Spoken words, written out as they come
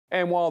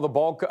And while the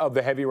bulk of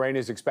the heavy rain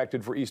is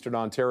expected for eastern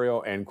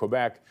Ontario and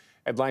Quebec,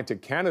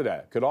 Atlantic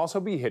Canada could also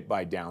be hit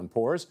by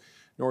downpours.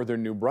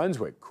 Northern New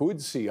Brunswick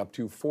could see up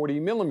to 40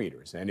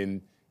 millimeters. And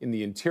in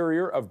the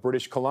interior of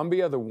British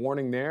Columbia, the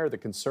warning there, the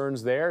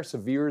concerns there,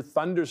 severe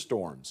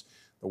thunderstorms.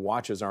 The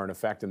watches are in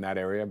effect in that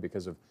area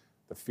because of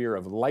the fear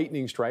of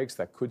lightning strikes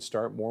that could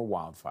start more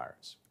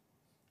wildfires.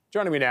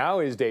 Joining me now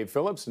is Dave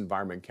Phillips,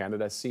 Environment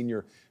Canada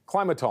Senior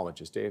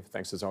Climatologist. Dave,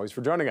 thanks as always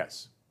for joining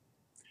us.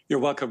 You're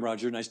welcome,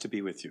 Roger. Nice to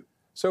be with you.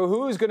 So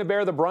who is going to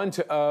bear the brunt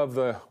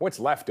of what's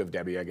left of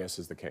Debbie, I guess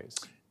is the case?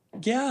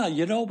 Yeah,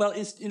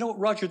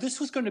 Roger, this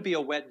was going to be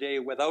a wet day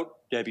without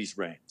Debbie's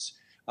rains.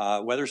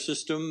 Weather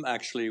system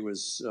actually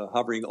was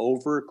hovering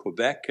over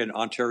Quebec and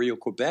Ontario,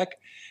 Quebec,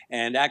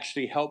 and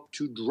actually helped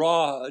to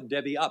draw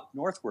Debbie up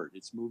northward.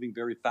 It's moving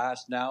very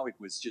fast now. It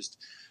was just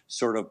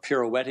sort of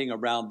pirouetting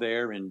around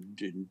there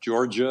in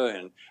Georgia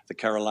and the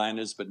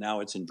Carolinas, but now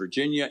it's in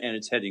Virginia and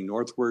it's heading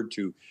northward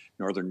to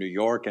northern New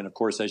York. And of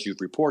course, as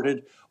you've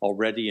reported,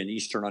 already in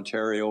eastern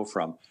Ontario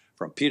from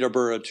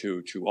Peterborough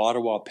to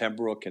Ottawa,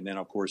 Pembroke, and then,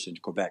 of course, into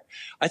Quebec.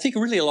 I think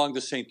really along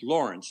the St.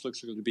 Lawrence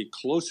looks like to be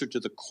closer to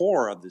the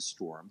core of this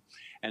storm.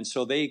 And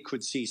so they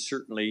could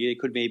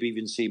maybe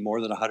even see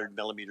more than 100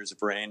 millimeters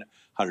of rain,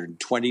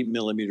 120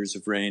 millimeters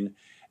of rain,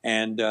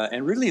 and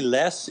really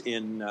less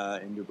in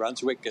New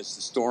Brunswick as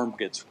the storm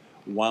gets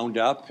wound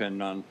up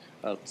and on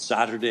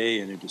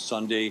Saturday and into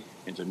Sunday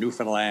into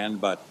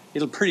Newfoundland. But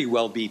it'll pretty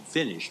well be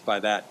finished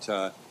by that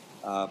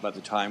by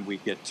the time we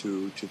get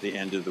to the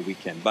end of the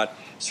weekend. But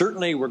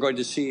certainly we're going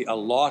to see a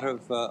lot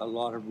of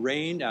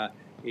rain,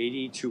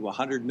 80 to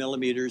 100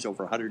 millimeters,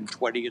 over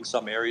 120 in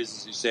some areas,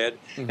 as you said.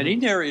 Mm-hmm. And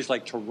in areas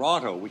like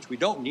Toronto, which we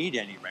don't need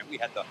any rain, we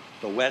had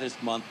the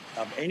wettest month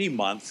of any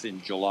month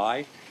in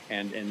July.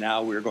 And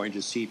now we're going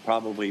to see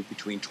probably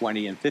between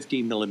 20 and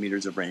 50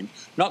 millimeters of rain.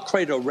 Not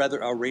quite a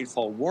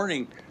rainfall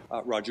warning,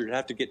 Roger. It'd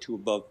have to get to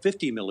above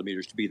 50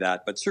 millimeters to be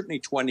that, but certainly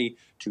 20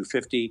 to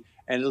 50.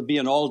 And it'll be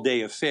an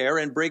all-day affair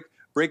and break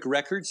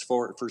records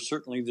for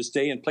certainly this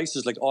day. In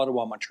places like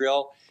Ottawa and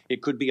Montreal,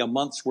 it could be a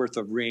month's worth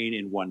of rain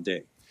in one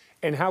day.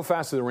 And how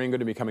fast is the rain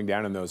going to be coming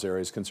down in those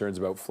areas? Concerns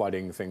about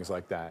flooding, things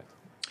like that.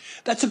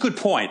 That's a good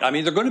point. I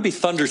mean, they're going to be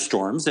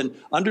thunderstorms, and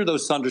under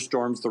those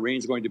thunderstorms, the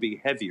rain's going to be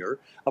heavier.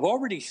 I've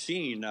already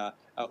seen a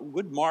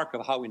good mark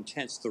of how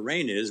intense the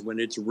rain is when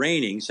it's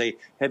raining, say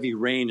heavy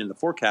rain in the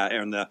forecast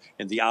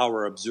in the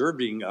hour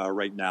observing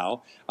right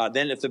now.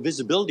 Then if the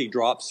visibility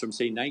drops from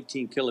say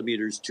 19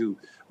 kilometers to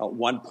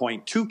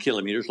 1.2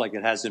 kilometers, like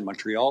it has in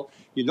Montreal,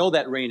 you know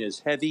that rain is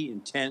heavy,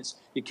 intense.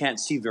 You can't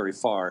see very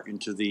far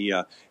into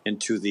the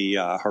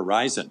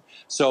horizon.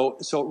 So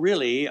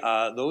really,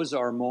 those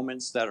are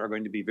moments that are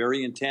going to be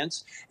very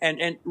intense.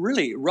 And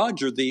really,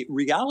 Roger, the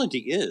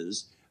reality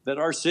is that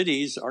our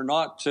cities are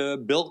not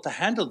built to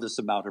handle this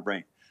amount of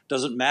rain.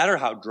 Doesn't matter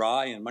how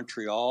dry in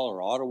Montreal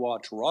or Ottawa,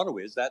 Toronto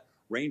is, that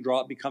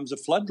raindrop becomes a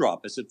flood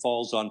drop as it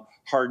falls on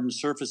hardened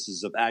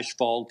surfaces of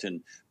asphalt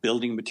and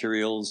building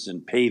materials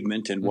and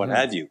pavement and what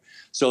have you.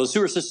 So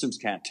sewer systems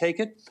can't take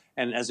it.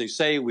 And as I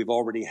say, we've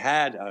already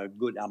had a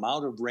good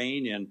amount of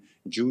rain in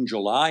June,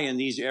 July in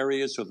these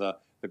areas. So the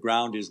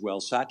ground is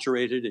well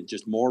saturated, and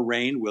just more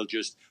rain will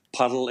just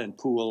puddle and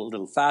pool a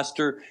little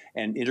faster,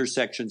 and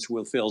intersections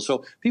will fill.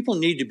 So people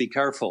need to be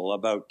careful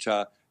about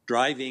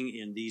driving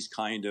in these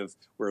kind of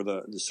where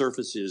the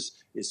surface is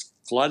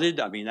flooded.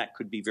 I mean, that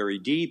could be very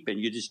deep, and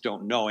you just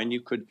don't know. And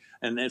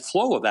the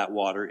flow of that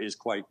water is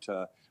quite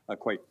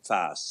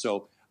fast.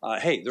 So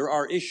hey, there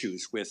are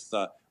issues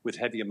with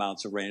heavy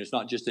amounts of rain. It's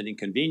not just an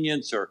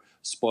inconvenience or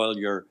spoil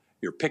your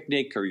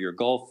picnic or your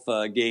golf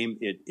game.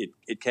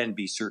 It can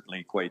be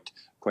certainly quite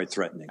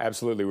threatening.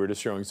 Absolutely. We were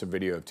just showing some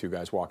video of two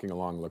guys walking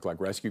along, looked like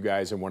rescue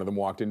guys, and one of them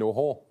walked into a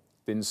hole.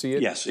 Didn't see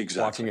it. Yes,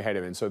 exactly. Walking ahead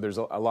of him. So there's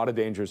a lot of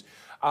dangers.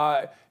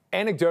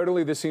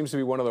 Anecdotally, this seems to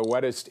be one of the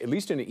wettest, at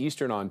least in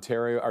eastern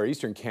Ontario or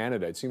eastern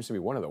Canada. It seems to be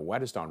one of the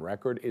wettest on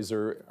record.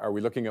 Are we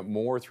looking at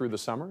more through the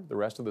summer, the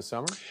rest of the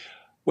summer?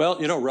 Well,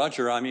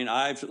 Roger, I mean,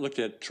 I've looked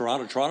at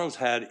Toronto. Toronto's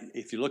had,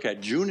 if you look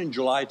at June and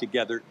July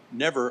together,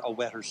 never a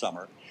wetter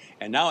summer.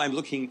 And now I'm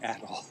looking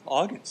at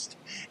August.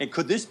 And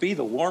could this be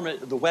the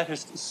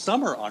wettest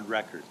summer on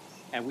record?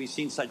 And we've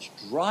seen such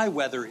dry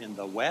weather in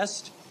the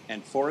west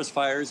and forest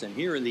fires, and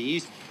here in the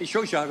east. It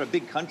shows you how a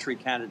big country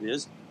Canada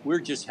is. We're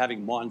just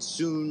having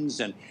monsoons.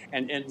 And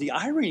the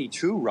irony,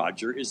 too,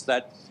 Roger, is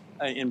that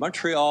in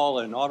Montreal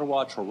and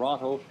Ottawa,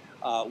 Toronto,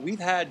 we've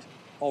had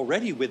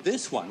already with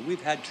this one,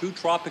 we've had two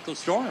tropical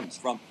storms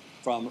from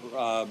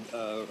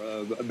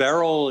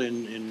Beryl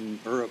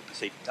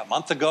say a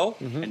month ago,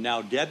 and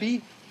now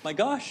Debbie. My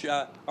gosh,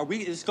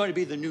 it's going to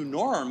be the new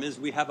norm is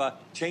we have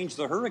change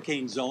the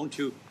hurricane zone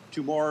to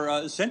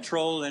more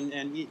central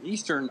and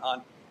eastern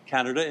on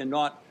Canada and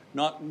not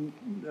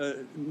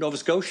Nova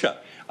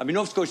Scotia. I mean,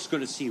 Nova Scotia is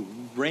going to see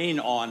rain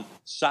on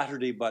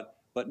Saturday, but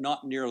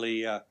not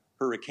nearly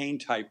hurricane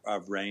type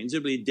of rains.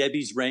 It'll be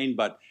Debbie's rain,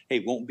 but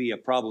hey, won't be a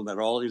problem at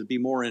all. It'll be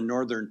more in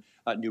northern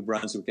New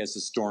Brunswick as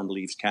the storm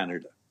leaves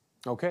Canada.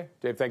 Okay,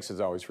 Dave, thanks as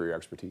always for your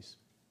expertise.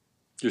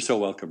 You're so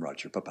welcome,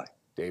 Roger. Bye-bye.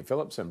 Dave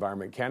Phillips,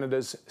 Environment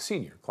Canada's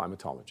senior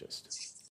climatologist.